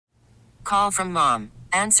Call from mom.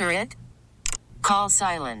 Answer it. Call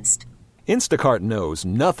silenced. Instacart knows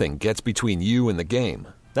nothing gets between you and the game.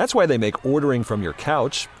 That's why they make ordering from your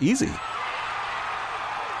couch easy.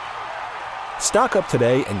 Stock up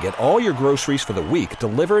today and get all your groceries for the week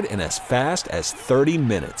delivered in as fast as 30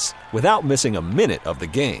 minutes without missing a minute of the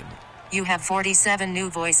game. You have 47 new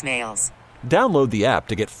voicemails. Download the app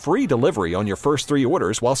to get free delivery on your first 3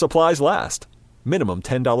 orders while supplies last. Minimum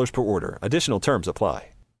 $10 per order. Additional terms apply.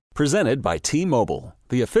 Presented by T-Mobile,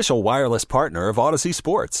 the official wireless partner of Odyssey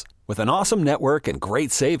Sports. With an awesome network and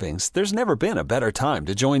great savings, there's never been a better time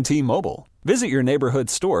to join T-Mobile. Visit your neighborhood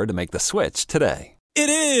store to make the switch today. It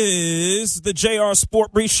is the JR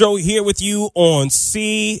Sport Brief Show here with you on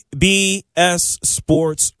CBS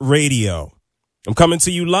Sports Radio. I'm coming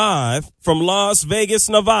to you live from Las Vegas,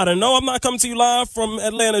 Nevada. No, I'm not coming to you live from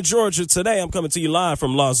Atlanta, Georgia today. I'm coming to you live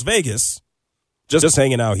from Las Vegas. Just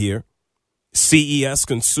hanging out here. CES,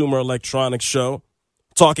 Consumer Electronics Show.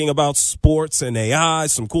 Talking about sports and AI,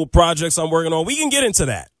 some cool projects I'm working on. We can get into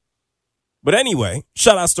that. But anyway,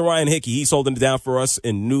 shout outs to Ryan Hickey. He's holding it down for us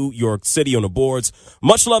in New York City on the boards.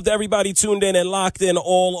 Much love to everybody tuned in and locked in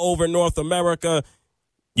all over North America.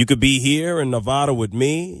 You could be here in Nevada with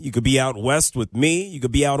me. You could be out west with me. You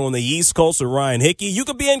could be out on the East Coast with Ryan Hickey. You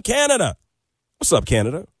could be in Canada. What's up,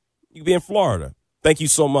 Canada? You could be in Florida. Thank you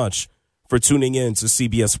so much for tuning in to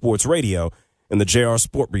CBS Sports Radio and the JR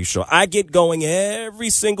Sport Brief Show. I get going every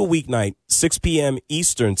single weeknight, 6 p.m.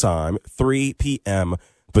 Eastern Time, 3 p.m.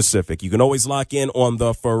 Pacific. You can always lock in on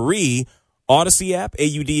the free Odyssey app,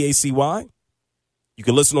 AUDACY. You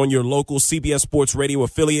can listen on your local CBS Sports Radio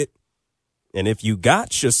affiliate. And if you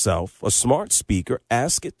got yourself a smart speaker,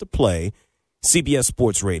 ask it to play CBS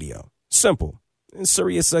Sports Radio. Simple. And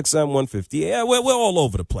Sirius XM 150. Yeah, we're all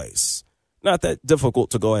over the place. Not that difficult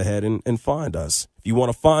to go ahead and find us. If you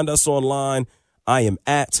want to find us online, I am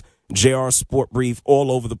at JR Sport Brief all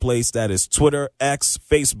over the place. That is Twitter, X,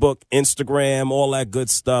 Facebook, Instagram, all that good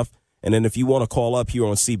stuff. And then if you want to call up here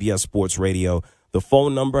on CBS Sports Radio, the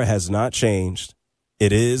phone number has not changed.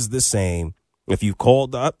 It is the same. If you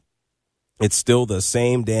called up, it's still the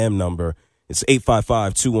same damn number. It's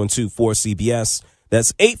 855-212-4CBS.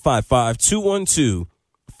 That's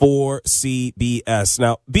 855-212-4CBS.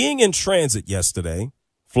 Now, being in transit yesterday,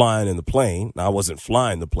 flying in the plane, now I wasn't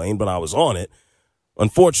flying the plane, but I was on it.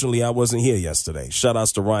 Unfortunately, I wasn't here yesterday. Shout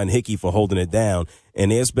outs to Ryan Hickey for holding it down. And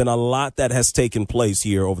there's been a lot that has taken place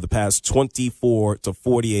here over the past 24 to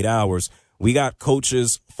 48 hours. We got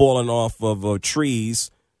coaches falling off of trees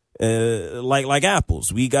like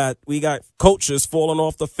apples. We got coaches falling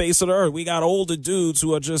off the face of the earth. We got older dudes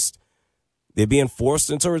who are just, they're being forced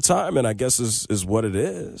into retirement, I guess is what it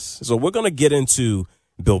is. So we're going to get into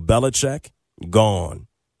Bill Belichick, gone.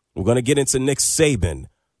 We're going to get into Nick Saban,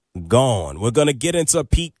 gone. We're going to get into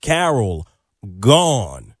Pete Carroll,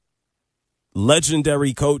 gone.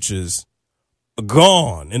 Legendary coaches,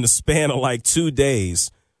 gone in the span of like 2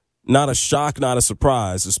 days. Not a shock, not a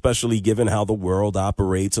surprise, especially given how the world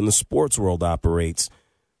operates and the sports world operates.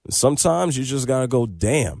 Sometimes you just got to go,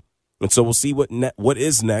 damn. And so we'll see what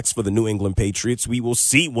is next for the New England Patriots. We will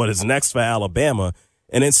see what is next for Alabama.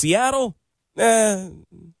 And in Seattle,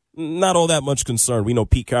 not all that much concern. We know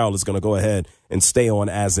Pete Carroll is going to go ahead and stay on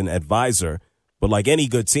as an advisor. But like any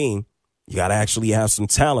good team, you got to actually have some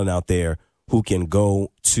talent out there who can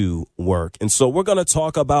go to work. And so we're going to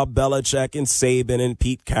talk about Belichick and Saban and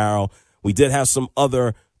Pete Carroll. We did have some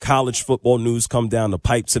other college football news come down the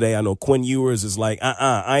pipe today. I know Quinn Ewers is like,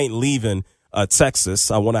 I ain't leaving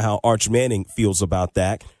Texas. I wonder how Arch Manning feels about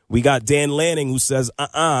that. We got Dan Lanning who says,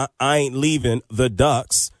 I ain't leaving the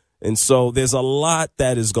Ducks. And so there's a lot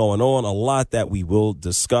that is going on, a lot that we will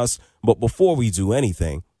discuss. But before we do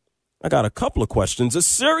anything, I got a couple of questions, a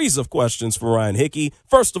series of questions for Ryan Hickey.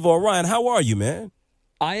 First of all, Ryan, how are you, man?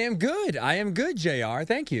 I am good, JR.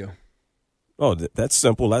 Thank you. Oh, that's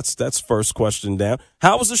simple. That's first question down.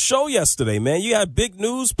 How was the show yesterday, man? You had big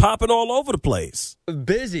news popping all over the place.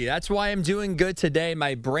 Busy. That's why I'm doing good today.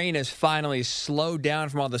 My brain has finally slowed down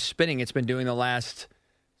from all the spinning it's been doing the last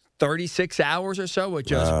 36 hours or so with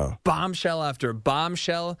just bombshell after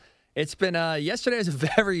bombshell. It's been, yesterday was a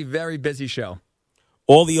very, very busy show.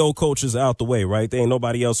 All the old coaches out the way, right? There ain't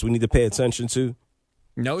nobody else we need to pay attention to?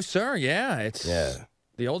 No, sir. Yeah.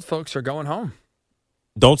 The old folks are going home.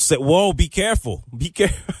 Don't say, whoa, be careful. Be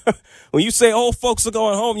careful. When you say old folks are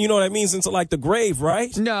going home, you know what that means into like the grave,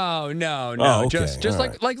 right? No. Oh, okay. Just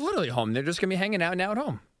like literally home. They're just going to be hanging out now at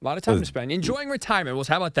home. A lot of time to spend. Enjoying retirement. Well,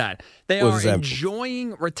 how about that? They are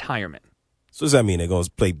enjoying retirement. So does that mean they're going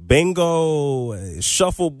to play bingo,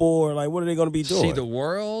 shuffleboard? Like, what are they going to be doing? See the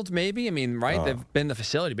world, maybe? I mean, right? They've been in the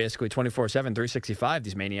facility basically 24/7, 365,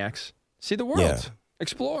 these maniacs. See the world. Yeah.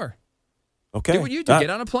 Explore. Okay. Do what you do. Get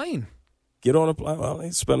on a plane. Get on a plane. Well,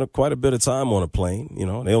 they spend quite a bit of time on a plane. You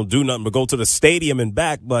know, they don't do nothing but go to the stadium and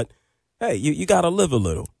back. But, hey, you got to live a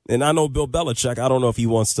little. And I know Bill Belichick, I don't know if he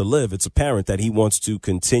wants to live. It's apparent that he wants to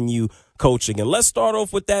continue coaching. And let's start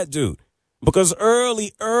off with that dude. Because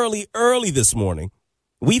early this morning,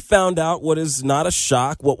 we found out what is not a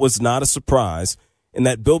shock, what was not a surprise, and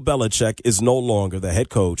that Bill Belichick is no longer the head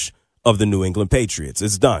coach of the New England Patriots.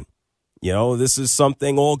 It's done. You know, this is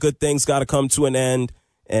something, all good things got to come to an end,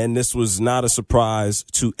 and this was not a surprise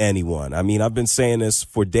to anyone. I mean, I've been saying this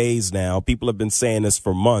for days now. People have been saying this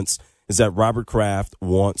for months, is that Robert Kraft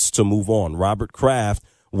wants to move on. Robert Kraft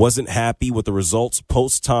wasn't happy with the results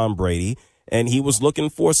post-Tom Brady, and he was looking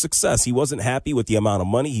for success. He wasn't happy with the amount of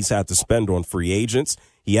money he's had to spend on free agents.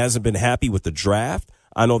 He hasn't been happy with the draft.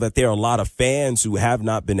 I know that there are a lot of fans who have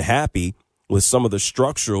not been happy with some of the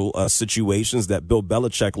structural situations that Bill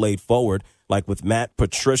Belichick laid forward, like with Matt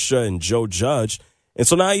Patricia and Joe Judge. And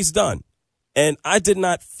so now he's done. And I did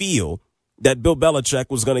not feel that Bill Belichick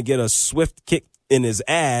was going to get a swift kick in his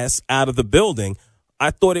ass out of the building.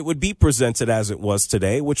 I thought it would be presented as it was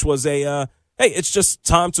today, which was hey, it's just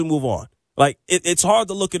time to move on. Like, it's hard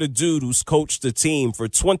to look at a dude who's coached the team for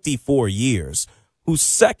 24 years, who's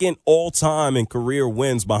second all-time in career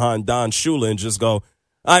wins behind Don Shula, and just go,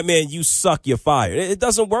 all right, man, you suck, you're fired. It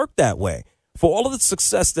doesn't work that way. For all of the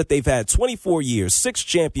success that they've had, 24 years, 6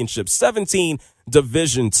 championships, 17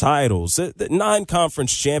 division titles, 9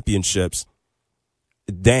 conference championships,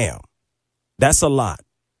 damn, that's a lot.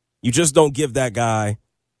 You just don't give that guy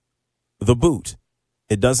the boot.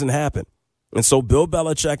 It doesn't happen. And so Bill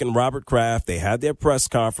Belichick and Robert Kraft, they had their press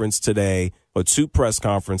conference today, or 2 press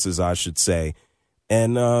conferences, I should say,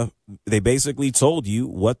 and they basically told you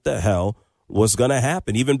what the hell was going to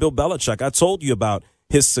happen. Even Bill Belichick, I told you about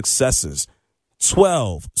his successes.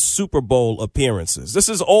 12 Super Bowl appearances. This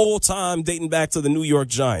is old time dating back to the New York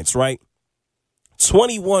Giants, right?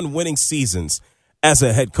 21 winning seasons as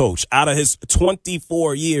a head coach out of his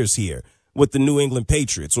 24 years here with the New England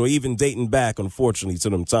Patriots, or even dating back, unfortunately, to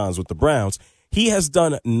them times with the Browns. He has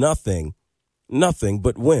done nothing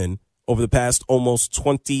but win over the past almost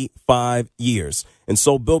 25 years. And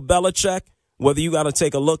so Bill Belichick, whether you got to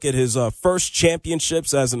take a look at his first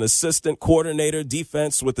championships as an assistant coordinator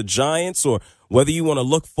defense with the Giants, or whether you want to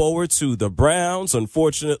look forward to the Browns,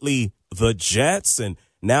 unfortunately, the Jets, and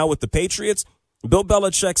now with the Patriots, Bill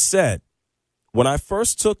Belichick said, when I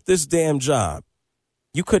first took this damn job,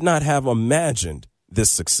 you could not have imagined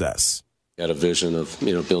this success. I had a vision of,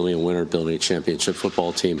 building a winner, building a championship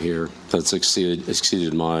football team here that's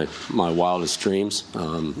exceeded my wildest dreams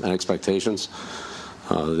and expectations.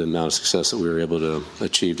 The amount of success that we were able to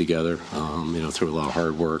achieve together, through a lot of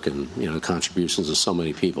hard work and, contributions of so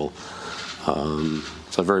many people. So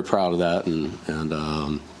I'm very proud of that, and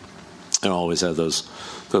I always have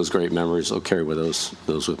those great memories. I'll carry those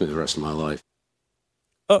with me the rest of my life.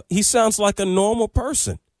 He sounds like a normal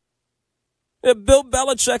person. Bill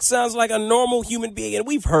Belichick sounds like a normal human being, and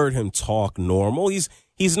we've heard him talk normal.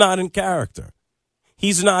 He's not in character.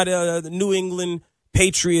 He's not the New England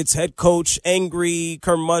Patriots head coach, angry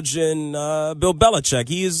curmudgeon Bill Belichick.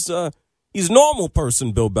 He's normal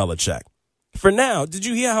person Bill Belichick. For now, did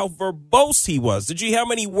you hear how verbose he was? Did you hear how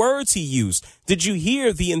many words he used? Did you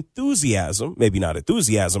hear the enthusiasm? Maybe not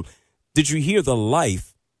enthusiasm. Did you hear the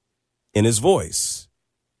life in his voice?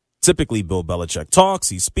 Typically, Bill Belichick talks,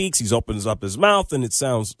 he speaks, he opens up his mouth, and it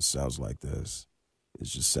sounds like this. It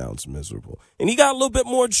just sounds miserable. And he got a little bit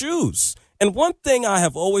more juice. And one thing I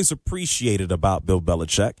have always appreciated about Bill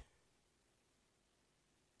Belichick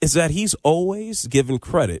is that he's always given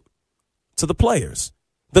credit to the players.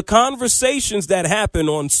 The conversations that happen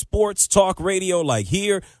on sports talk radio like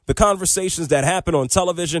here, the conversations that happen on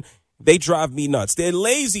television, they drive me nuts. They're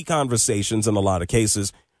lazy conversations in a lot of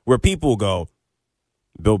cases where people go,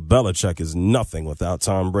 Bill Belichick is nothing without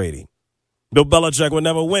Tom Brady. Bill Belichick would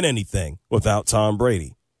never win anything without Tom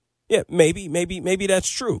Brady. Yeah, maybe that's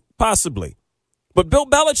true. Possibly. But Bill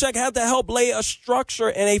Belichick had to help lay a structure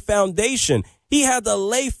and a foundation. He had to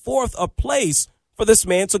lay forth a place for this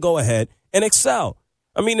man to go ahead and excel.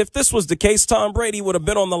 I mean, if this was the case, Tom Brady would have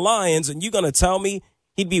been on the Lions, and you're going to tell me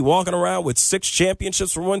he'd be walking around with 6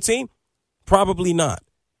 championships for one team? Probably not.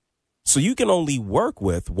 So you can only work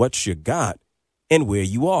with what you got and where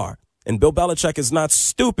you are. And Bill Belichick is not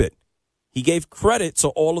stupid. He gave credit to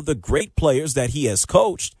all of the great players that he has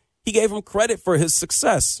coached. He gave them credit for his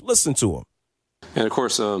success. Listen to him. And, of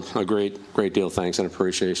course, a great deal of thanks and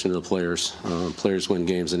appreciation to the players. Players win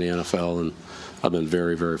games in the NFL, and I've been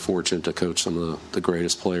very, very fortunate to coach some of the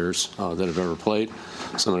greatest players that have ever played,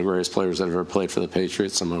 some of the greatest players that have ever played for the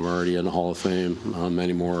Patriots. Some of them are already in the Hall of Fame.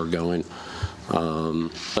 Many more are going.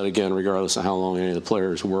 But, again, regardless of how long any of the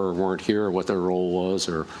players were or weren't here, or what their role was,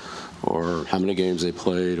 or how many games they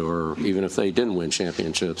played, or even if they didn't win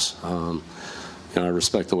championships, I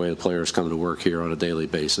respect the way the players come to work here on a daily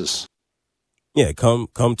basis. Yeah, come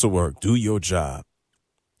to work, do your job.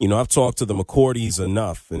 I've talked to the McCourtys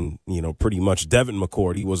enough, and, pretty much Devin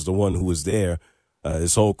McCourty was the one who was there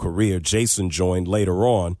his whole career. Jason joined later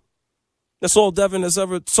on. That's all Devin has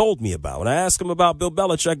ever told me about. When I ask him about Bill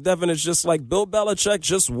Belichick, Devin is just like, Bill Belichick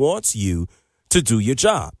just wants you to do your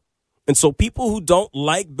job. And so people who don't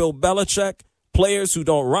like Bill Belichick, players who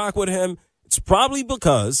don't rock with him, it's probably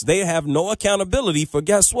because they have no accountability for,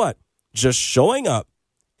 guess what? Just showing up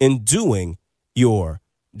and doing your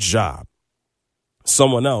job.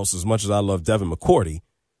 Someone else, as much as I love Devin McCourty,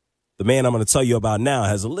 the man I'm going to tell you about now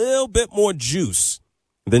has a little bit more juice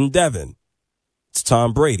than Devin. It's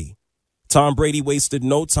Tom Brady. Tom Brady wasted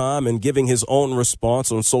no time in giving his own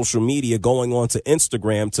response on social media, going on to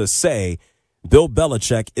Instagram to say Bill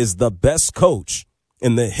Belichick is the best coach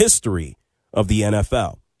in the history of the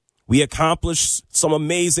NFL. We accomplished some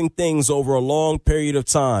amazing things over a long period of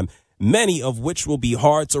time, many of which will be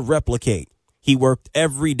hard to replicate. He worked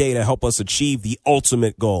every day to help us achieve the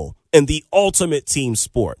ultimate goal and the ultimate team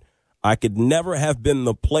sport. I could never have been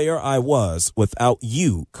the player I was without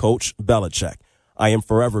you, Coach Belichick. I am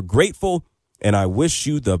forever grateful, and I wish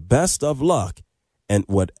you the best of luck and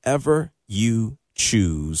whatever you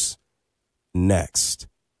choose next.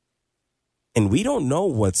 And we don't know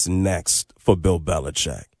what's next for Bill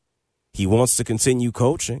Belichick. He wants to continue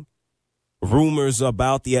coaching. Rumors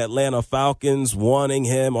about the Atlanta Falcons wanting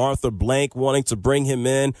him, Arthur Blank wanting to bring him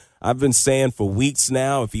in. I've been saying for weeks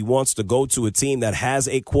now, if he wants to go to a team that has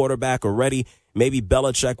a quarterback already, maybe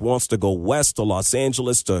Belichick wants to go west to Los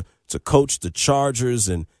Angeles to coach the Chargers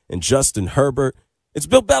and Justin Herbert. It's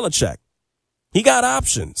Bill Belichick. He got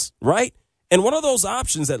options, right? And one of those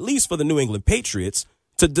options, at least for the New England Patriots,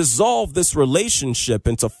 to dissolve this relationship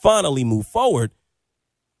and to finally move forward,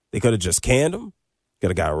 they could have just canned him, could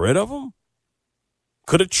have got rid of him,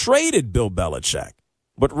 could have traded Bill Belichick.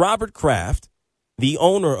 But Robert Kraft, the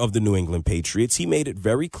owner of the New England Patriots, he made it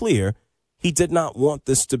very clear he did not want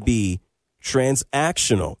this to be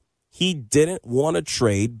transactional. He didn't want to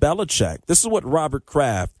trade Belichick. This is what Robert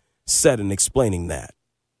Kraft said in explaining that.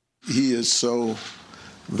 He is so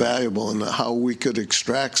valuable in how we could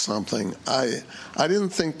extract something. I didn't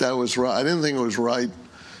think that was right. I didn't think it was right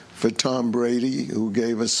for Tom Brady, who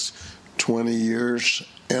gave us 20 years,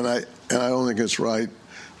 and I don't think it's right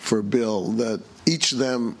for Bill, that each of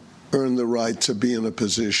them earned the right to be in a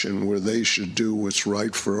position where they should do what's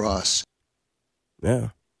right for us. Yeah,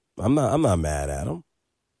 I'm not mad at him.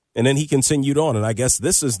 And then he continued on, and I guess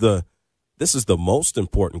this is the most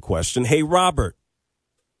important question. Hey, Robert,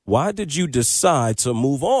 why did you decide to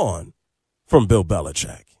move on from Bill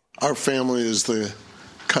Belichick? Our family is the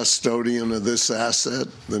custodian of this asset,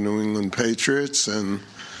 the New England Patriots, and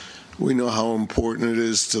we know how important it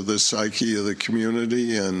is to the psyche of the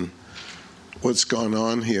community, and what's gone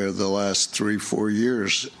on here the last 3-4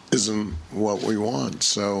 years isn't what we want.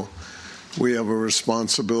 So we have a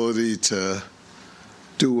responsibility to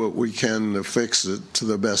do what we can to fix it to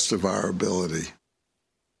the best of our ability.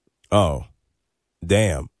 Oh,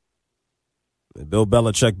 damn. Bill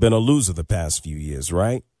Belichick been a loser the past few years,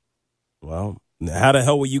 right? Well, how the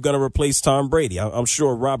hell were you going to replace Tom Brady? I'm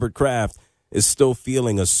sure Robert Kraft is still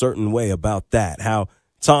feeling a certain way about that, how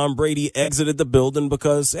Tom Brady exited the building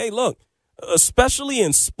because, hey, look, especially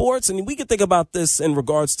in sports, and we can think about this in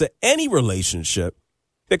regards to any relationship,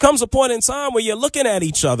 there comes a point in time where you're looking at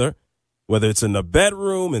each other, whether it's in the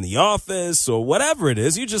bedroom, in the office, or whatever it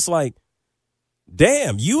is, you're just like,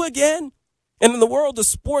 damn, you again? And in the world of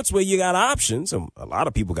sports where you got options, and a lot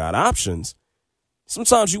of people got options,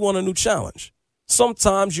 sometimes you want a new challenge.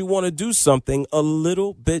 Sometimes you want to do something a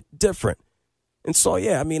little bit different. And so,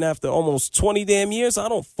 yeah, I mean, after almost 20 damn years, I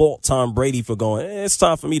don't fault Tom Brady for going, it's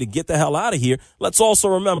time for me to get the hell out of here. Let's also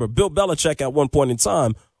remember, Bill Belichick at one point in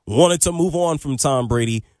time wanted to move on from Tom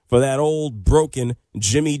Brady for that old broken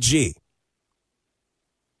Jimmy G.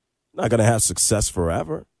 Not going to have success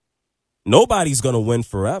forever. Nobody's going to win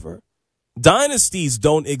forever. Dynasties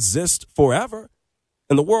don't exist forever.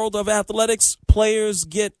 In the world of athletics, players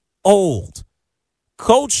get old.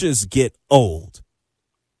 Coaches get old.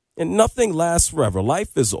 And nothing lasts forever.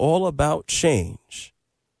 Life is all about change.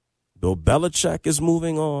 Bill Belichick is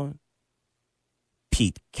moving on.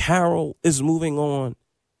 Pete Carroll is moving on.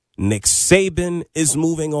 Nick Saban is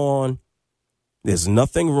moving on. There's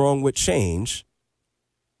nothing wrong with change.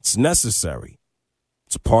 It's necessary.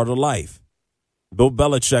 It's a part of life. Bill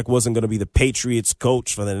Belichick wasn't going to be the Patriots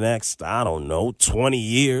coach for the next, 20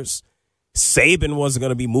 years. Saban wasn't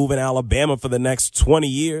going to be moving Alabama for the next 20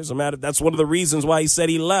 years. That's one of the reasons why he said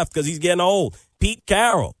he left, because he's getting old. Pete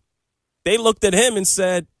Carroll. They looked at him and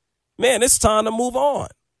said, man, it's time to move on.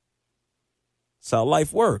 That's how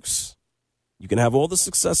life works. You can have all the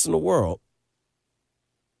success in the world.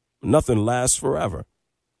 Nothing lasts forever.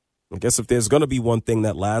 I guess if there's going to be one thing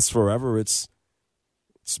that lasts forever, it's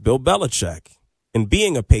Bill Belichick. And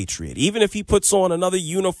being a Patriot, even if he puts on another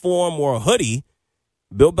uniform or a hoodie,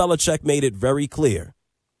 Bill Belichick made it very clear.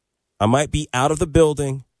 I might be out of the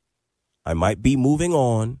building. I might be moving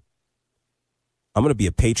on. I'm going to be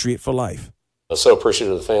a Patriot for life. I'm so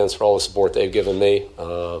appreciative of the fans for all the support they've given me,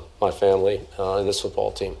 my family, and this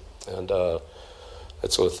football team. And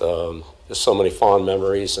it's with just so many fond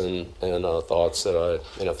memories and thoughts that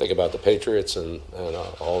I think about the Patriots, and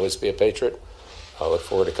I'll always be a Patriot. I look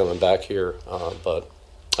forward to coming back here, but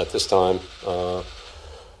at this time,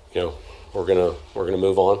 we're gonna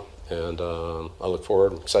move on, and I look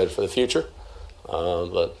forward, excited for the future,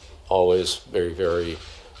 but always very, very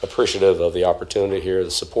appreciative of the opportunity here,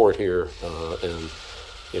 the support here, and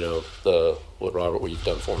what you've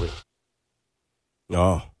done for me.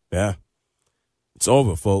 Oh yeah, it's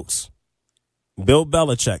over, folks. Bill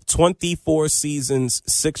Belichick, 24 seasons,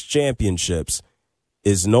 6 championships,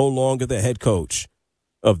 is no longer the head coach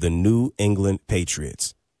of the New England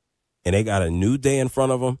Patriots. And they got a new day in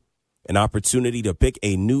front of them, an opportunity to pick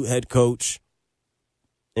a new head coach.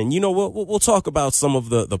 And, we'll talk about some of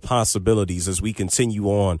the possibilities as we continue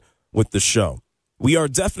on with the show. We are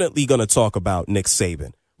definitely going to talk about Nick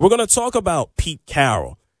Saban. We're going to talk about Pete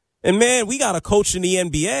Carroll. And, man, we got a coach in the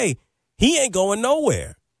NBA. He ain't going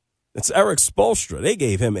nowhere. It's Eric Spoelstra. They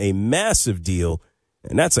gave him a massive deal,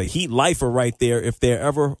 and that's a Heat lifer right there if there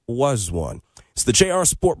ever was one. It's the JR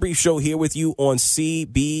Sport Brief Show here with you on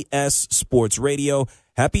CBS Sports Radio.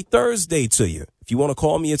 Happy Thursday to you. If you want to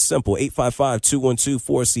call me, it's simple,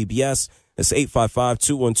 855-212-4CBS. That's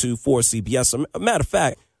 855-212-4CBS. A matter of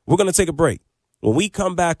fact, we're going to take a break. When we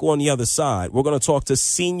come back on the other side, we're going to talk to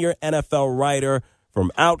senior NFL writer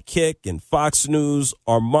from Outkick and Fox News,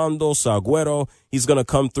 Armando Salguero. He's going to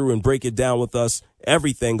come through and break it down with us,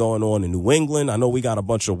 everything going on in New England. I know we got a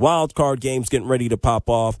bunch of wild card games getting ready to pop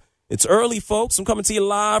off. It's early, folks. I'm coming to you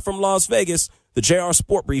live from Las Vegas, the JR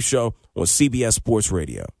Sport Brief Show on CBS Sports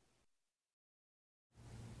Radio.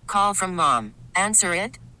 Call from mom. Answer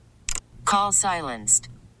it. Call silenced.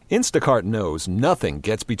 Instacart knows nothing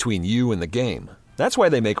gets between you and the game. That's why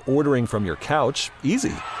they make ordering from your couch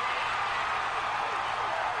easy.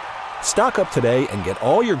 Stock up today and get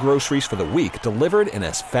all your groceries for the week delivered in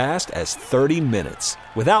as fast as 30 minutes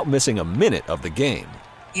without missing a minute of the game.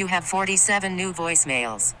 You have 47 new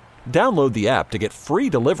voicemails. Download the app to get free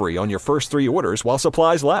delivery on your first 3 orders while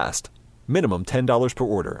supplies last. Minimum $10 per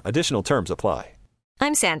order. Additional terms apply.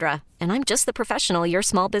 I'm Sandra, and I'm just the professional your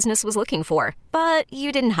small business was looking for. But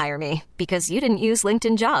you didn't hire me because you didn't use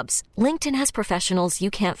LinkedIn Jobs. LinkedIn has professionals you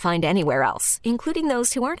can't find anywhere else, including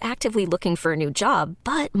those who aren't actively looking for a new job,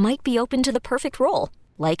 but might be open to the perfect role,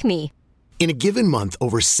 like me. In a given month,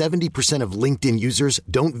 over 70% of LinkedIn users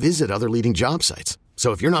don't visit other leading job sites.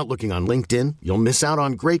 So if you're not looking on LinkedIn, you'll miss out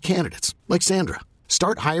on great candidates like Sandra.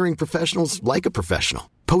 Start hiring professionals like a professional.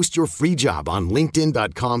 Post your free job on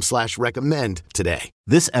linkedin.com/recommend today.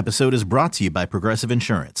 This episode is brought to you by Progressive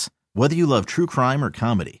Insurance. Whether you love true crime or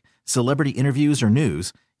comedy, celebrity interviews or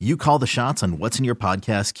news, you call the shots on what's in your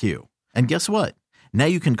podcast queue. And guess what? Now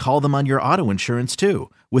you can call them on your auto insurance too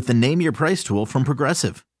with the Name Your Price tool from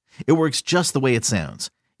Progressive. It works just the way it sounds.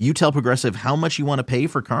 You tell Progressive how much you want to pay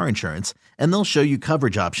for car insurance, and they'll show you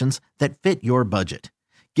coverage options that fit your budget.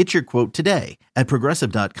 Get your quote today at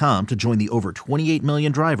Progressive.com to join the over 28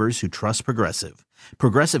 million drivers who trust Progressive.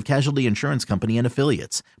 Progressive Casualty Insurance Company and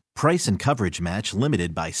Affiliates. Price and coverage match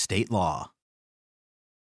limited by state law.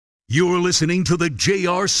 You're listening to the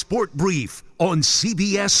JR Sport Brief on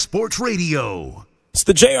CBS Sports Radio. It's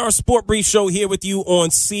the JR Sport Brief Show here with you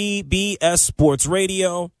on CBS Sports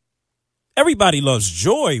Radio. Everybody loves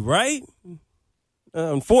joy, right?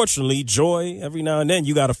 Unfortunately, joy, every now and then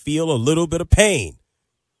you got to feel a little bit of pain.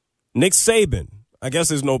 Nick Saban, I guess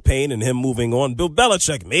there's no pain in him moving on. Bill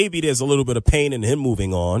Belichick, maybe there's a little bit of pain in him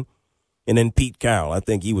moving on. And then Pete Carroll, I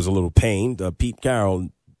think he was a little pained. Pete Carroll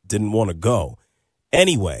didn't want to go.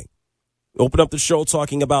 Anyway, open up the show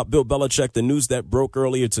talking about Bill Belichick, the news that broke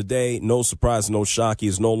earlier today. No surprise, no shock. He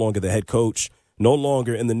is no longer the head coach. no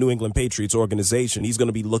longer in the New England Patriots organization. He's going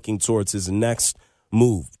to be looking towards his next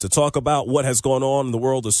move. To talk about what has gone on in the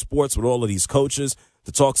world of sports with all of these coaches,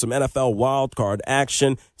 to talk some NFL wildcard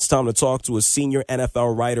action, it's time to talk to a senior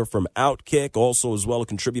NFL writer from Outkick, also as well a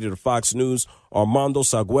contributor to Fox News, Armando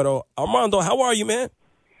Salguero. Armando, how are you, man?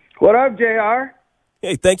 What up, JR?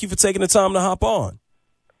 Hey, thank you for taking the time to hop on.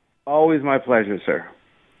 Always my pleasure, sir.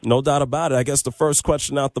 No doubt about it. I guess the first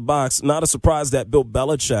question out the box, not a surprise that Bill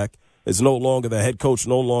Belichick is no longer the head coach,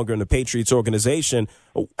 no longer in the Patriots organization.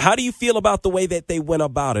 How do you feel about the way that they went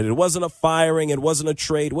about it? It wasn't a firing. It wasn't a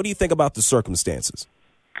trade. What do you think about the circumstances?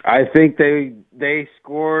 I think they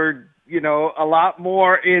scored, a lot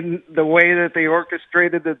more in the way that they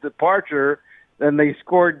orchestrated the departure than they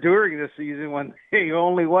scored during the season when they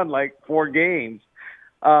only won like 4 games.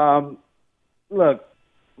 Look,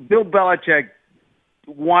 Bill Belichick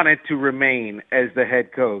wanted to remain as the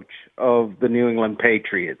head coach of the New England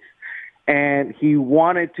Patriots. And he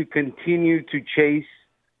wanted to continue to chase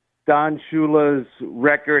Don Shula's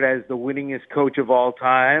record as the winningest coach of all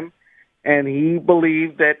time. And he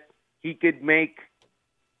believed that he could make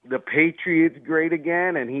the Patriots great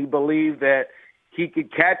again. And he believed that he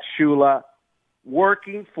could catch Shula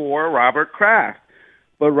working for Robert Kraft.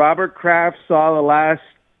 But Robert Kraft saw the last,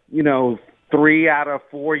 3 out of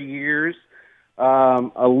 4 years,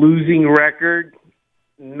 a losing record,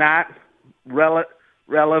 not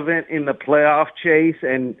relevant in the playoff chase,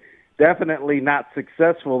 and definitely not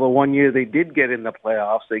successful. The one year they did get in the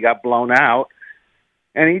playoffs, they got blown out.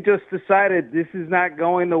 And he just decided this is not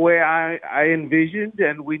going the way I envisioned,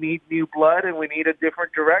 and we need new blood, and we need a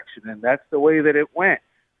different direction. And that's the way that it went.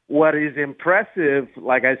 What is impressive,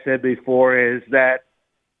 like I said before, is that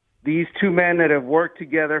these two men that have worked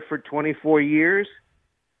together for 24 years,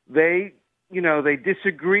 they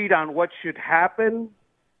disagreed on what should happen,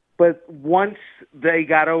 but once they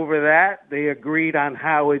got over that, they agreed on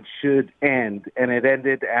how it should end, and it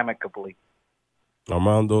ended amicably.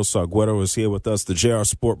 Armando Salguero is here with us, the JR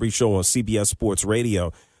Sport Brief Show on CBS Sports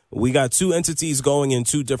Radio. We got 2 entities going in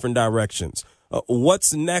 2 different directions.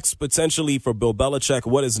 What's next potentially for Bill Belichick?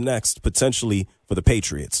 What is next potentially for the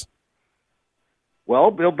Patriots?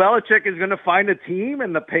 Well, Bill Belichick is going to find a team,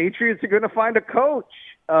 and the Patriots are going to find a coach.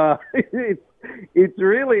 It's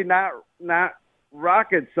really not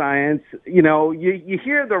rocket science. You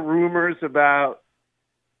hear the rumors about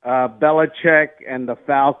Belichick and the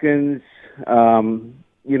Falcons.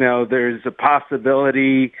 There's a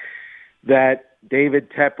possibility that David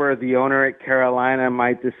Tepper, the owner at Carolina,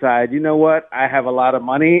 might decide, you know what, I have a lot of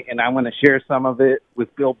money, and I'm going to share some of it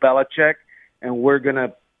with Bill Belichick, and we're going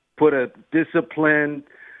to put a disciplined,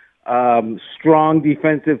 strong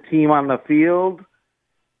defensive team on the field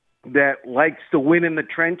that likes to win in the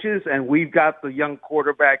trenches, and we've got the young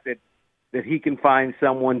quarterback that he can find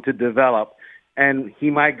someone to develop. And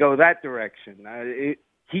he might go that direction.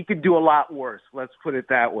 He could do a lot worse, let's put it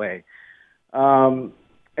that way.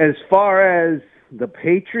 As far as the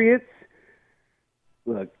Patriots,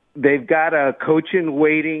 look, they've got a coach in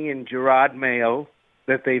waiting in Gerard Mayo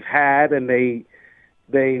that they've had, and they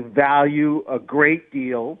value a great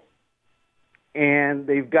deal. And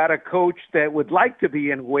they've got a coach that would like to be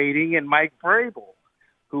in waiting in Mike Vrabel,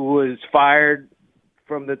 who was fired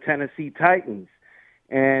from the Tennessee Titans.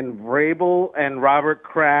 And Vrabel and Robert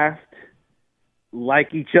Kraft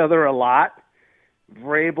like each other a lot.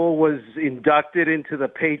 Vrabel was inducted into the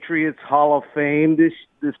Patriots Hall of Fame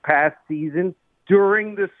this past season,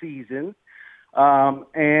 during the season.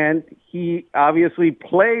 And he obviously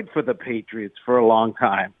played for the Patriots for a long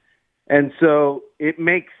time. And so it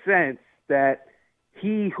makes sense that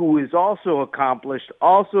he, who is also accomplished,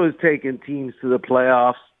 also has taken teams to the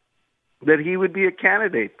playoffs, that he would be a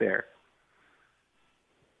candidate there.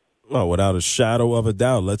 Oh, without a shadow of a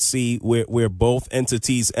doubt. Let's see where both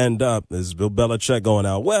entities end up. Is Bill Belichick going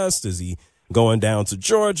out west? Is he going down to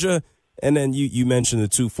Georgia? And then you mentioned the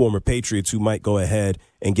 2 former Patriots who might go ahead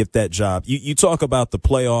and get that job. You talk about the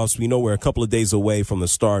playoffs. We know we're a couple of days away from the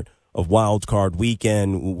start of Wild Card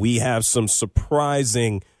Weekend. We have some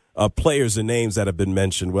surprising players and names that have been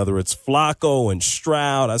mentioned, whether it's Flacco and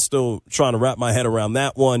Stroud. I'm still trying to wrap my head around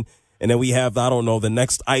that one. And then we have, the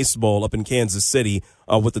next Ice Bowl up in Kansas City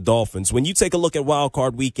with the Dolphins. When you take a look at Wild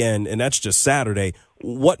Card Weekend, and that's just Saturday,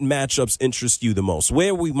 what matchups interest you the most?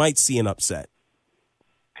 Where we might see an upset?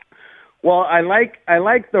 Well, I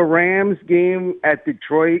like the Rams game at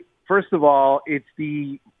Detroit. First of all, it's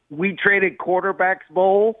the We Traded Quarterbacks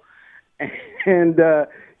Bowl. And,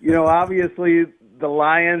 obviously the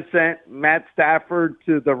Lions sent Matt Stafford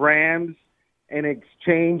to the Rams in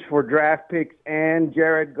exchange for draft picks and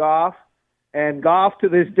Jared Goff. And Goff to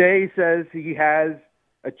this day says he has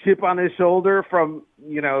a chip on his shoulder from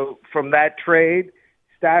that trade,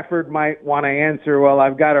 Stafford might want to answer, well,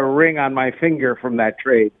 I've got a ring on my finger from that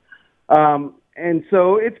trade. And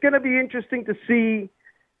so it's going to be interesting to see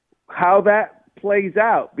how that plays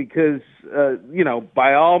out because,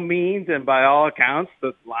 by all means and by all accounts,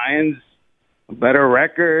 the Lions, a better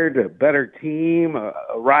record, a better team, a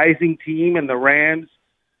rising team, and the Rams,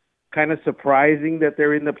 kind of surprising that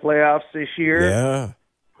they're in the playoffs this year. Yeah.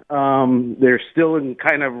 They're still in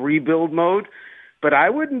kind of rebuild mode. But I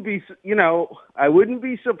wouldn't be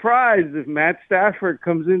surprised if Matt Stafford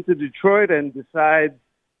comes into Detroit and decides,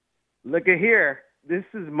 look at here, this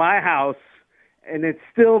is my house, and it's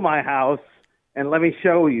still my house, and let me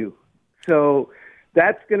show you. So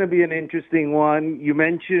that's going to be an interesting one. You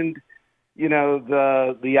mentioned,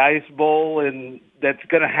 the Ice Bowl, and that's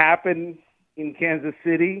going to happen in Kansas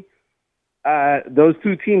City. Those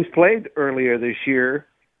two teams played earlier this year.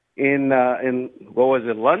 In what was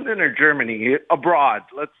it, London or Germany? Abroad.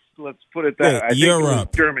 Let's put it that way. I think Europe. it was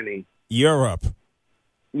Germany. Europe.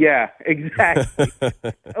 Yeah, exactly.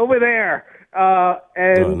 Over there. No,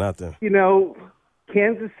 not there.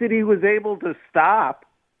 Kansas City was able to stop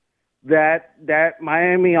that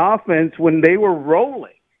Miami offense when they were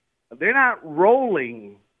rolling. They're not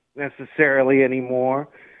rolling necessarily anymore,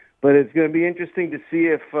 but it's going to be interesting to see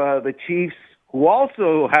if the Chiefs, who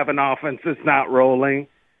also have an offense that's not rolling,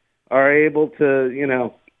 are able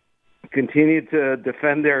to, continue to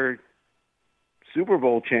defend their Super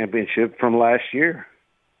Bowl championship from last year.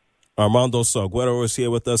 Armando Salguero is here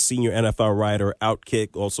with us, senior NFL writer,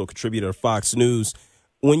 Outkick, also contributor to Fox News.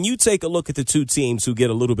 When you take a look at the two teams who get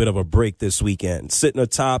a little bit of a break this weekend, sitting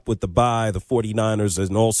atop with the bye, the 49ers,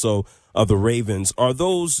 and also the Ravens, are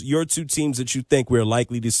those your two teams that you think we're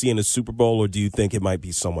likely to see in the Super Bowl, or do you think it might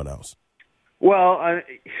be someone else? Well,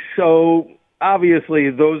 so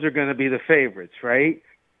obviously those are going to be the favorites, right?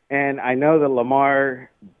 And I know that Lamar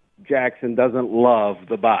Jackson doesn't love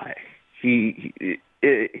the bye.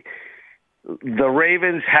 The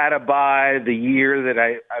Ravens had a bye the year that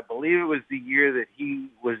I believe it was the year that he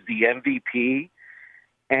was the MVP,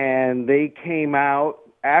 and they came out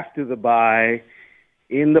after the bye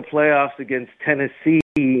in the playoffs against Tennessee,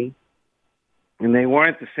 and they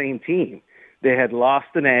weren't the same team. They had lost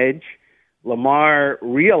an edge. Lamar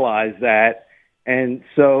realized that, and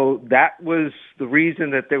so that was the reason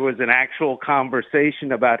that there was an actual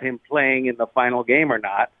conversation about him playing in the final game or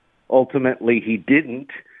not. Ultimately, he didn't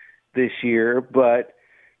this year, but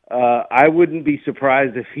I wouldn't be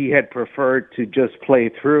surprised if he had preferred to just play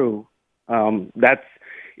through.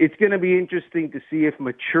 It's going to be interesting to see if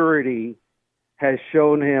maturity has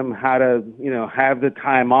shown him how to, have the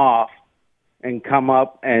time off and come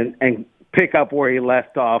up and pick up where he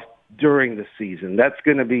left off during the season. That's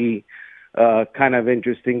going to be kind of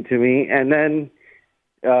interesting to me. And then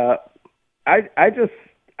I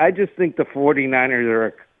just think the 49ers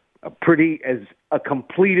are as a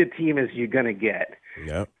completed team as you're going to get.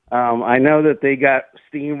 Yep. I know that they got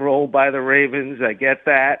steamrolled by the Ravens. I get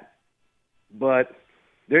that. But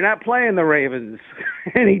they're not playing the Ravens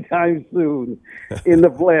anytime soon in the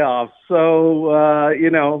playoffs. So,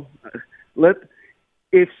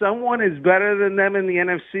 if someone is better than them in the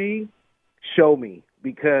NFC, show me,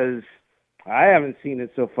 because I haven't seen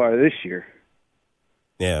it so far this year.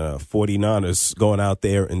 Yeah, 49ers going out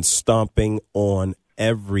there and stomping on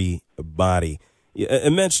everybody.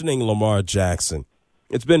 And mentioning Lamar Jackson,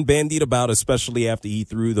 it's been bandied about, especially after he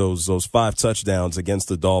threw those 5 touchdowns against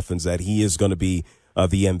the Dolphins, that he is going to be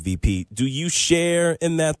the MVP. Do you share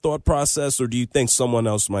in that thought process, or do you think someone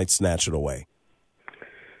else might snatch it away?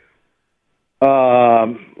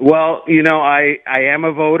 Well, I am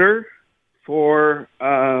a voter for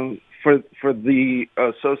the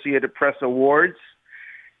Associated Press Awards,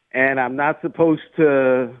 and I'm not supposed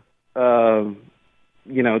to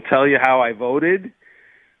tell you how I voted,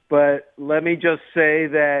 but let me just say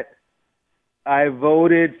that I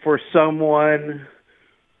voted for someone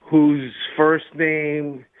whose first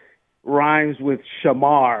name rhymes with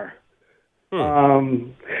Shamar.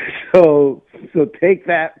 So take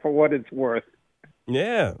that for what it's worth.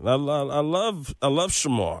 Yeah, I love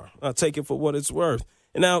Shamar. I'll take it for what it's worth.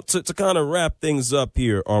 And now to kind of wrap things up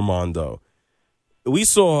here, Armando, we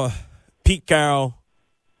saw Pete Carroll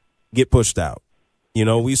get pushed out.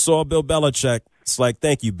 We saw Bill Belichick. It's like,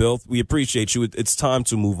 thank you, Bill. We appreciate you. It's time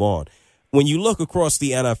to move on. When you look across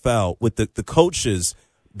the NFL with the coaches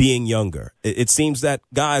being younger, it seems that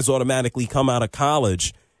guys automatically come out of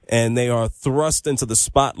college and they are thrust into the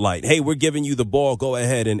spotlight. Hey, we're giving you the ball. Go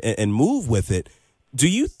ahead and move with it. Do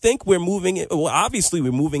you think we're moving? Well, obviously,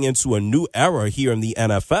 we're moving into a new era here in the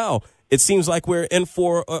NFL. it seems like we're in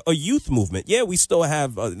for a youth movement. Yeah, we still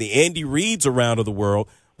have the Andy Reids around of the world,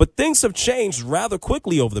 but things have changed rather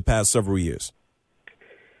quickly over the past several years.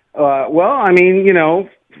 Well, I mean, you know,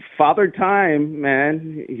 Father Time,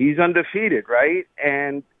 man, he's undefeated, right?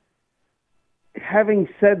 And having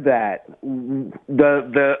said that,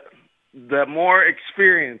 the more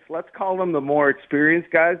experienced, let's call them the more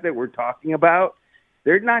experienced guys that we're talking about,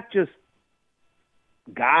 they're not just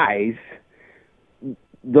guys.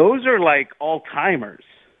 Those are like all-timers,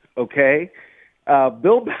 okay?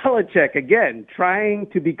 Bill Belichick, again, trying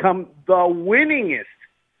to become the winningest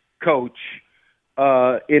coach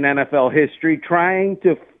in NFL history, trying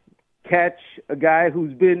to catch a guy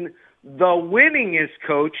who's been the winningest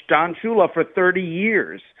coach, Don Shula, for 30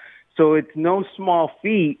 years. So it's no small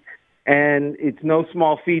feat, and it's no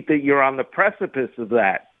small feat that you're on the precipice of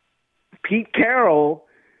that. Pete Carroll,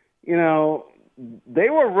 you know, they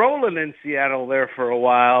were rolling in Seattle there for a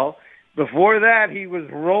while. Before that, he was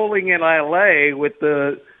rolling in LA with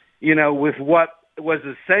with what was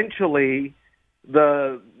essentially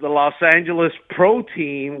the Los Angeles pro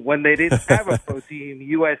team when they didn't have a pro team,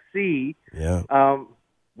 USC. Yeah.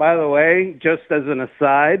 By the way, just as an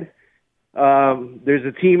aside, there's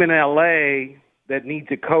a team in LA that needs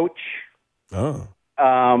a coach. Oh.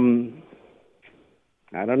 I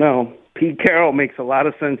don't know. Pete Carroll makes a lot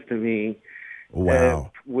of sense to me.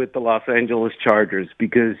 Wow. With the Los Angeles Chargers,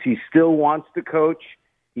 because he still wants to coach.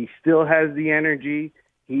 He still has the energy.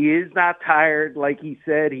 He is not tired, like he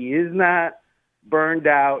said. He is not burned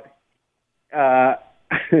out.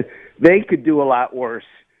 They could do a lot worse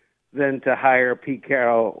than to hire Pete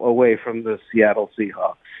Carroll away from the Seattle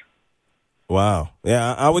Seahawks. Wow.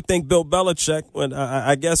 Yeah, I would think Bill Belichick, when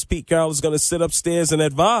I guess Pete Carroll is going to sit upstairs and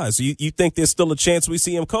advise. You think there's still a chance we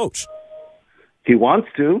see him coach? He wants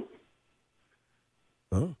to.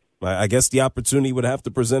 Oh, I guess the opportunity would have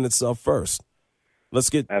to present itself first. Let's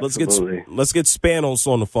get Spanos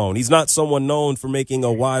on the phone. He's not someone known for making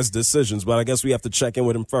wise decisions, but I guess we have to check in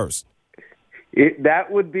with him first.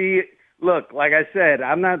 That would be, look, like I said,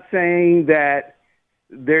 I'm not saying that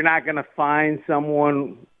they're not going to find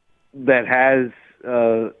someone that has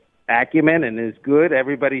acumen and is good.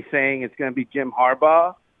 Everybody's saying it's going to be Jim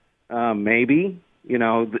Harbaugh, maybe. You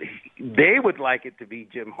know, they would like it to be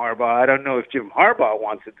Jim Harbaugh. I don't know if Jim Harbaugh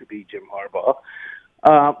wants it to be Jim Harbaugh.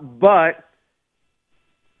 But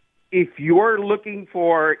if you're looking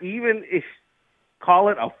for call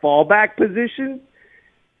it a fallback position,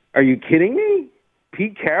 are you kidding me?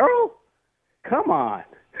 Pete Carroll? Come on.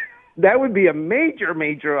 That would be a major,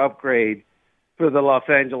 major upgrade for the Los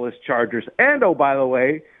Angeles Chargers. And, oh, by the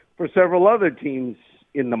way, for several other teams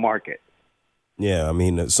in the market. Yeah, I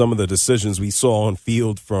mean, some of the decisions we saw on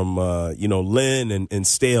field from, Lynn and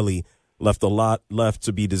Staley left a lot left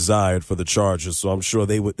to be desired for the Chargers. So I'm sure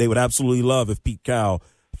they would absolutely love if Pete Carroll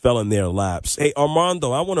fell in their laps. Hey,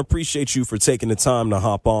 Armando, I want to appreciate you for taking the time to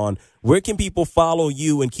hop on. Where can people follow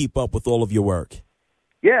you and keep up with all of your work?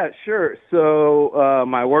 Yeah, sure. So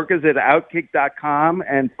my work is at Outkick.com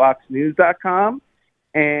and FoxNews.com.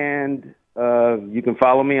 And you can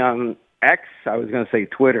follow me on X. I was going to say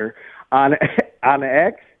Twitter. On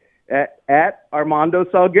X at Armando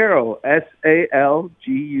Salguero,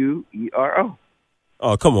 Salguero.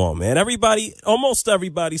 Oh, come on, man. Almost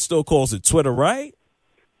everybody still calls it Twitter, right?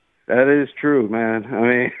 That is true, man. I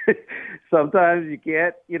mean, sometimes you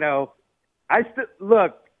can't, I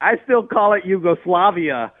still call it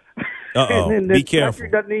Yugoslavia. And be careful. Country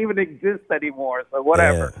doesn't even exist anymore, so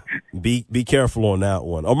whatever. Yeah. Be careful on that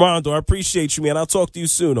one. Armando, I appreciate you, man. I'll talk to you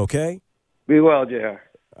soon, okay? Be well, JR.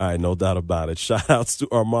 All right, no doubt about it. Shout-outs to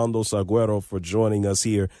Armando Salguero for joining us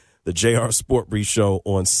here, the JR Sport Brief Show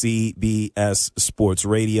on CBS Sports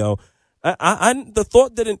Radio. The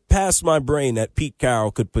thought didn't pass my brain that Pete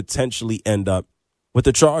Carroll could potentially end up with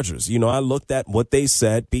the Chargers. I looked at what they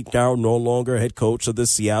said. Pete Carroll no longer head coach of the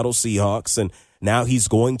Seattle Seahawks, and now he's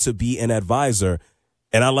going to be an advisor,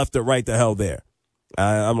 and I left it right the hell there.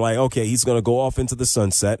 I'm like, okay, he's going to go off into the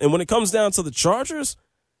sunset. And when it comes down to the Chargers,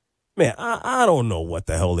 man, I don't know what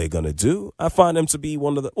the hell they're going to do. I find them to be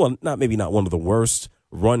one of the, not one of the worst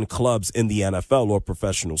run clubs in the NFL or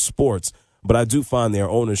professional sports, but I do find their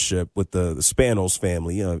ownership with the Spanos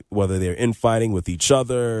family, whether they're infighting with each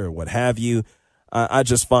other or what have you, I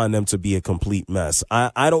just find them to be a complete mess.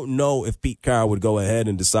 I don't know if Pete Carroll would go ahead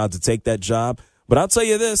and decide to take that job, but I'll tell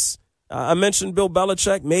you this. I mentioned Bill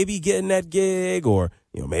Belichick maybe getting that gig, or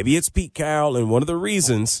maybe it's Pete Carroll, and one of the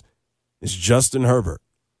reasons is Justin Herbert.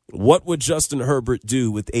 What would Justin Herbert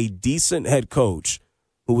do with a decent head coach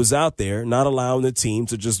who was out there not allowing the team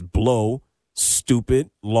to just blow stupid,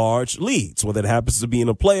 large leads, whether it happens to be in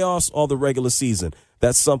the playoffs or the regular season.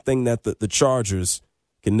 That's something that the Chargers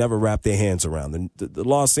can never wrap their hands around. The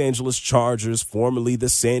Los Angeles Chargers, formerly the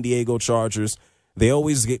San Diego Chargers, they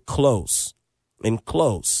always get close, and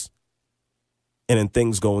then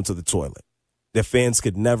things go into the toilet. Their fans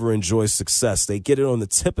could never enjoy success. They get it on the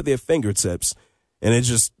tip of their fingertips, and it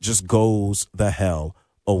just goes the hell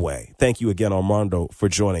away. Thank you again, Armando, for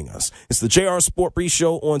joining us. It's the JR Sport Brief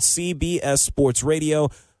Show on CBS Sports Radio.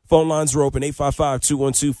 Phone lines are open,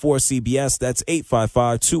 855-212-4CBS. That's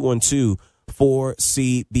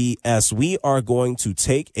 855-212-4CBS. We are going to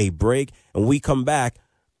take a break, and when we come back,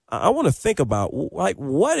 I want to think about,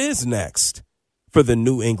 what is next for the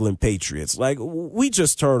New England Patriots? We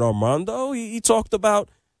just heard Armando. He talked about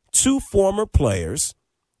two former players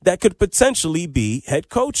that could potentially be head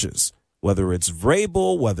coaches, whether it's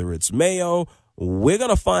Vrabel, whether it's Mayo. We're going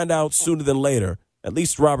to find out sooner than later. At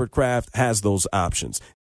least Robert Kraft has those options.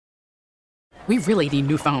 We really need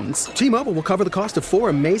new phones. T-Mobile will cover the cost of 4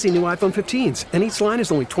 amazing new iPhone 15s, and each line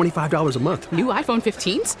is only $25 a month. New iPhone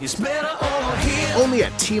 15s? It's better over here. Only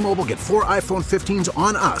at T-Mobile, get 4 iPhone 15s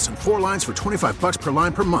on us and 4 lines for $25 per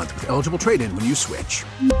line per month with eligible trade-in when you switch.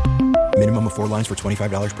 Minimum of 4 lines for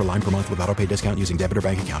 $25 per line per month with autopay discount using debit or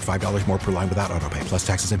bank account. $5 more per line without autopay, plus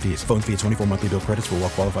taxes and fees. Phone fee at 24 monthly bill credits for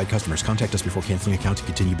well-qualified customers. Contact us before canceling account to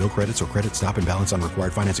continue bill credits or credit stop and balance on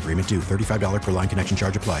required finance agreement due. $35 per line connection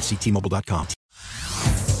charge applies. See T-Mobile.com.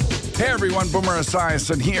 Hey everyone, Boomer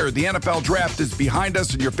Esiason here. The NFL Draft is behind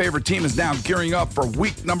us and your favorite team is now gearing up for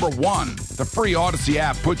week number 1. The free Odyssey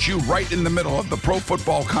app puts you right in the middle of the pro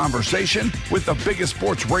football conversation with the biggest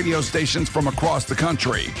sports radio stations from across the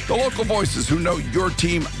country. The local voices who know your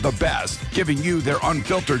team the best, giving you their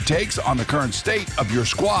unfiltered takes on the current state of your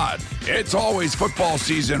squad. It's always football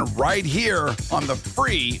season right here on the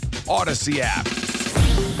free Odyssey app.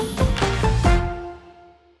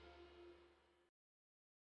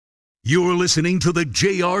 You're listening to the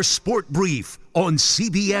JR Sport Brief on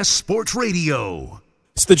CBS Sports Radio.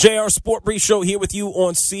 It's the JR Sport Brief Show here with you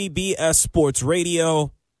on CBS Sports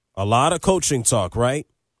Radio. A lot of coaching talk, right?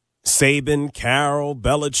 Saban, Carroll,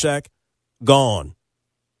 Belichick, gone.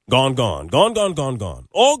 All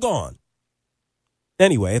gone.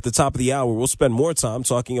 Anyway, at the top of the hour, we'll spend more time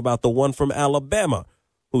talking about the one from Alabama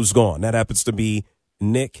who's gone. That happens to be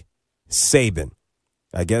Nick Saban.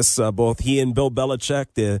 I guess both he and Bill Belichick,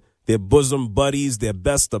 they're bosom buddies, they're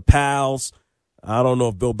best of pals. I don't know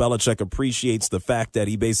if Bill Belichick appreciates the fact that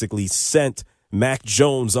he basically sent Mac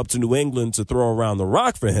Jones up to New England to throw around the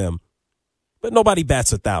rock for him. But nobody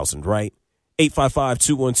bats 1,000, right?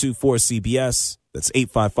 855-212-4CBS. That's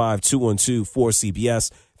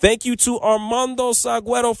 855-212-4CBS. Thank you to Armando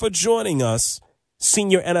Salguero for joining us,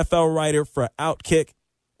 senior NFL writer for Outkick,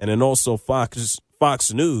 and then also Fox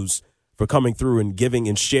News for coming through and giving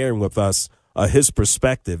and sharing with us his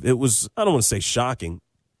perspective. It was, I don't want to say shocking.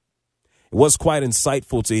 It was quite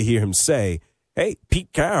insightful to hear him say, hey,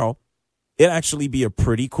 Pete Carroll, it'd actually be a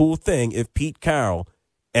pretty cool thing if Pete Carroll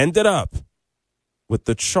ended up with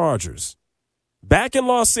the Chargers. Back in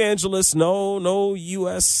Los Angeles, no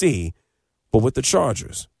USC, but with the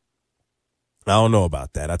Chargers. I don't know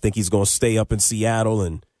about that. I think he's going to stay up in Seattle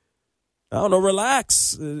and, I don't know,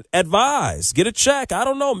 relax, advise, get a check. I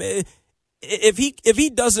don't know, man. If he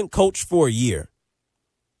doesn't coach for a year,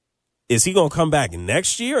 is he going to come back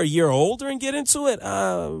next year, a year older, and get into it?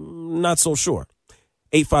 Not so sure.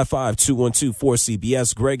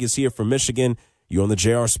 855-212-4CBS. Greg is here from Michigan. You're on the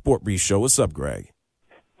JR Sport Brief Show. What's up, Greg?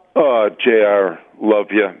 JR, love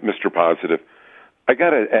you, Mr. Positive. I got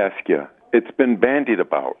to ask you, it's been bandied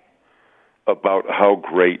about how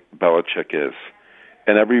great Belichick is,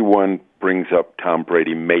 and everyone brings up Tom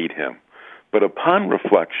Brady made him. But upon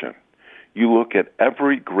reflection, you look at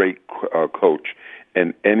every great coach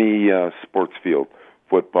in any sports field,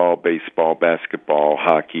 football, baseball, basketball,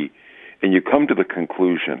 hockey, and you come to the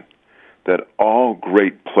conclusion that all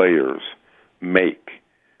great players make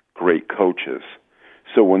great coaches.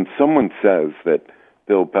 So when someone says that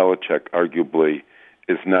Bill Belichick arguably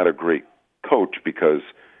is not a great coach because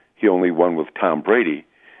he only won with Tom Brady,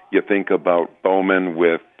 you think about Bowman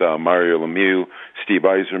with Mario Lemieux, Steve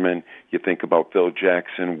Yzerman. You think about Phil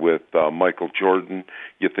Jackson with Michael Jordan.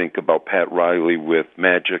 You think about Pat Riley with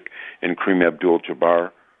Magic and Kareem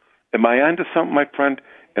Abdul-Jabbar. Am I onto something, my friend?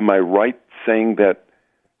 Am I right saying that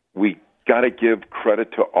we got to give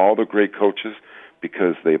credit to all the great coaches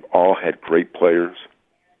because they've all had great players?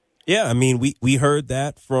 Yeah, I mean, we heard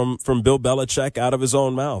that from Bill Belichick out of his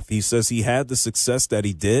own mouth. He says he had the success that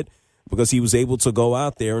he did because he was able to go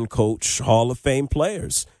out there and coach Hall of Fame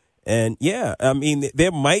players. And, yeah, I mean,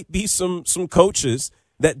 there might be some coaches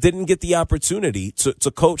that didn't get the opportunity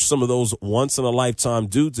to coach some of those once-in-a-lifetime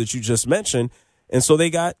dudes that you just mentioned, and so they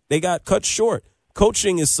got cut short.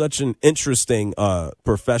 Coaching is such an interesting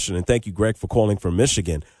profession, and thank you, Greg, for calling from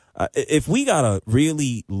Michigan. If we got to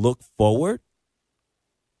really look forward,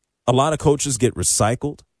 a lot of coaches get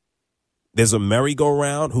recycled. There's a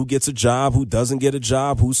merry-go-round, who gets a job, who doesn't get a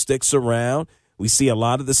job, who sticks around. We see a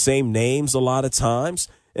lot of the same names a lot of times.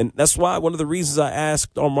 And that's why one of the reasons I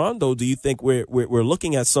asked Armando, do you think we're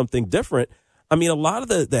looking at something different? I mean, a lot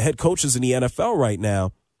of the head coaches in the NFL right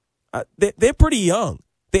now, they're pretty young.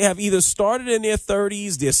 They have either started in their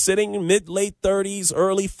 30s, they're sitting in mid-late 30s,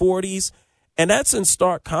 early 40s, and that's in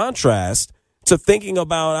stark contrast to thinking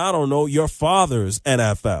about, I don't know, your father's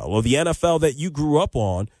NFL or the NFL that you grew up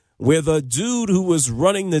on, where the dude who was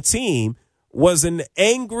running the team was an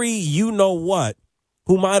angry you-know-what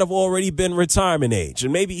who might have already been retirement age.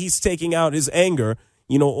 And maybe he's taking out his anger,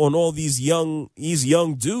 on all these young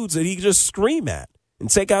dudes that he can just scream at and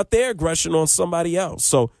take out their aggression on somebody else.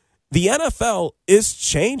 So the NFL is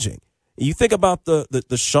changing. You think about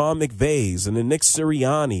the Sean McVays and the Nick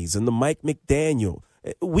Siriannis and the Mike McDaniel.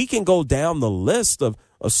 We can go down the list of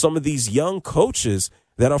some of these young coaches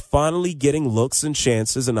that are finally getting looks and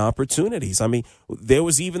chances and opportunities. I mean, there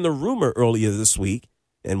was even the rumor earlier this week,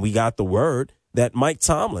 and we got the word, that Mike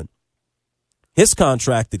Tomlin, his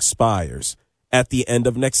contract expires at the end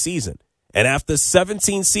of next season. And after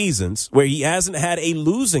 17 seasons where he hasn't had a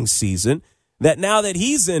losing season, that now that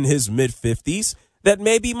he's in his mid-50s, that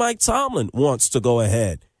maybe Mike Tomlin wants to go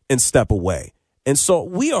ahead and step away. And so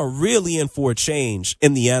we are really in for a change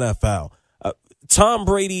in the NFL. Tom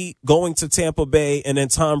Brady going to Tampa Bay and then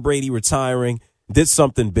Tom Brady retiring did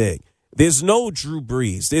something big. There's no Drew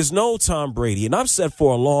Brees. There's no Tom Brady. And I've said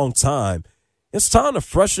for a long time, it's time to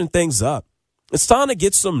freshen things up. It's time to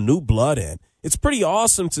get some new blood in. It's pretty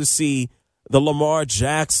awesome to see the Lamar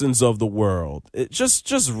Jacksons of the world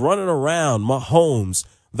just running around, Mahomes,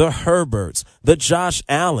 the Herberts, the Josh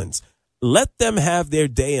Allens. Let them have their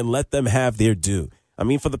day and let them have their due. I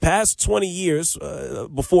mean, for the past 20 years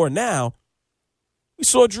before now, we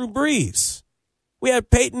saw Drew Brees. We had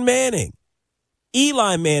Peyton Manning.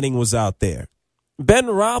 Eli Manning was out there. Ben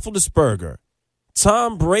Roethlisberger.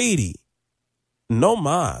 Tom Brady. No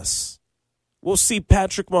mas. We'll see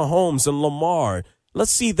Patrick Mahomes and Lamar.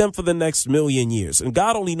 Let's see them for the next million years. And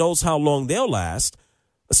God only knows how long they'll last,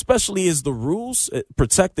 especially as the rules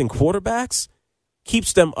protecting quarterbacks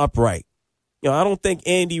keeps them upright. I don't think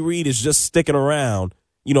Andy Reid is just sticking around,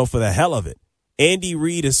 for the hell of it. Andy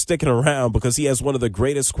Reid is sticking around because he has one of the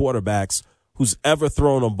greatest quarterbacks who's ever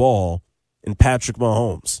thrown a ball in Patrick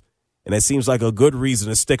Mahomes. And it seems like a good reason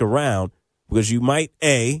to stick around because you might,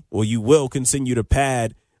 or you will continue to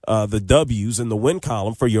pad the W's in the win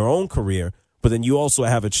column for your own career, but then you also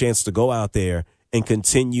have a chance to go out there and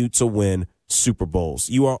continue to win Super Bowls.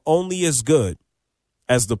 You are only as good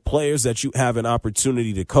as the players that you have an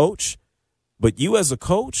opportunity to coach, but you as a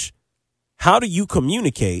coach, how do you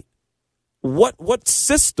communicate? What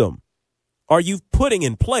system are you putting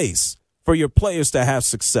in place for your players to have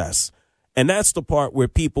success? And that's the part where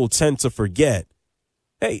people tend to forget.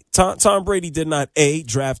 Hey, Tom Brady did not,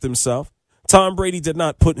 draft himself. Tom Brady did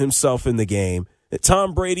not put himself in the game.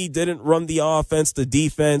 Tom Brady didn't run the offense, the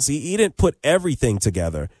defense. He didn't put everything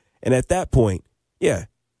together. And at that point,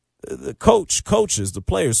 the coaches, the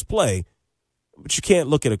players play. But you can't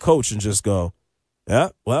look at a coach and just go,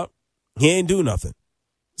 he ain't do nothing.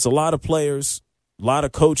 It's a lot of players, a lot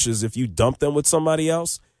of coaches. If you dump them with somebody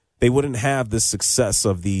else, they wouldn't have the success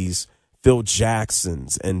of these Phil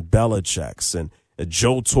Jacksons and Belichicks and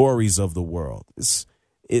Joe Torres of the world.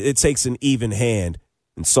 It takes an even hand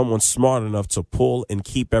and someone smart enough to pull and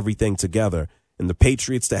keep everything together. And the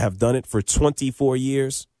Patriots that have done it for 24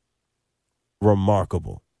 years,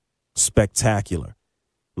 remarkable, spectacular.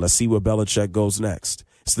 Let's see where Belichick goes next.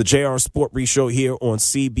 It's the JR SportBrief Show here on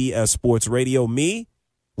CBS Sports Radio. Me,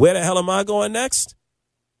 where the hell am I going next?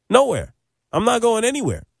 Nowhere. I'm not going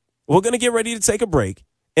anywhere. We're going to get ready to take a break.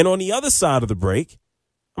 And on the other side of the break,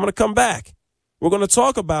 I'm going to come back. We're going to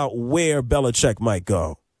talk about where Belichick might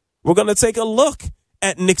go. We're going to take a look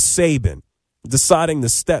at Nick Saban deciding to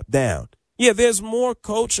step down. Yeah, there's more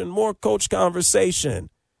coach and more coach conversation.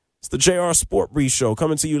 It's the JR SportBrief Show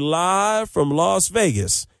coming to you live from Las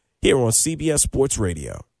Vegas here on CBS Sports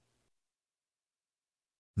Radio.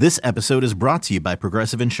 This episode is brought to you by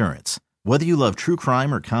Progressive Insurance. Whether you love true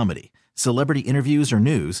crime or comedy, celebrity interviews or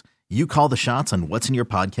news, you call the shots on what's in your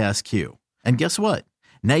podcast queue. And guess what?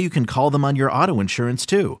 Now you can call them on your auto insurance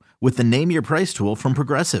too with the Name Your Price tool from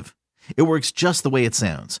Progressive. It works just the way it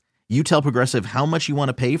sounds. You tell Progressive how much you want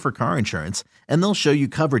to pay for car insurance, and they'll show you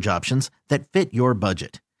coverage options that fit your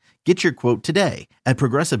budget. Get your quote today at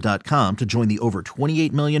Progressive.com to join the over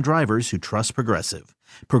 28 million drivers who trust Progressive.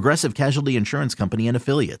 Progressive Casualty Insurance Company and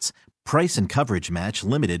Affiliates. Price and coverage match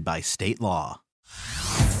limited by state law.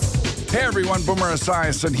 Hey everyone, Boomer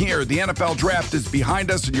Esiason here. The NFL Draft is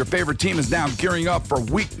behind us and your favorite team is now gearing up for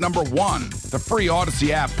week number 1. The free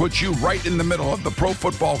Odyssey app puts you right in the middle of the pro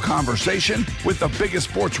football conversation with the biggest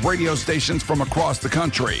sports radio stations from across the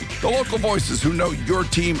country. The local voices who know your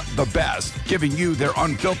team the best, giving you their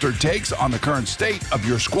unfiltered takes on the current state of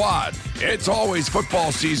your squad. It's always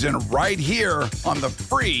football season right here on the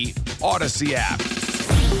free Odyssey app.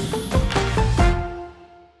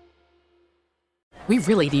 We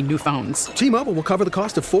really need new phones. T-Mobile will cover the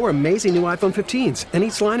cost of 4 amazing new iPhone 15s, and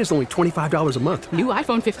each line is only $25 a month. New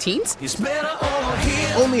iPhone 15s? It's better over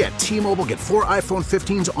here. Only at T-Mobile, get 4 iPhone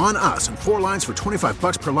 15s on us and 4 lines for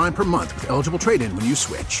 $25 per line per month with eligible trade-in when you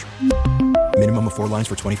switch. Minimum of 4 lines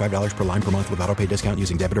for $25 per line per month with autopay discount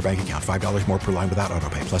using debit or bank account. $5 more per line without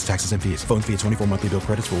autopay, plus taxes and fees. Phone fee at 24 monthly bill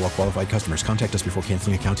credits for well-qualified customers. Contact us before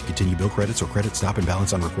canceling account to continue bill credits or credit stop and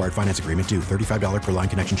balance on required finance agreement due. $35 per line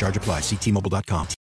connection charge applies. See T-Mobile.com.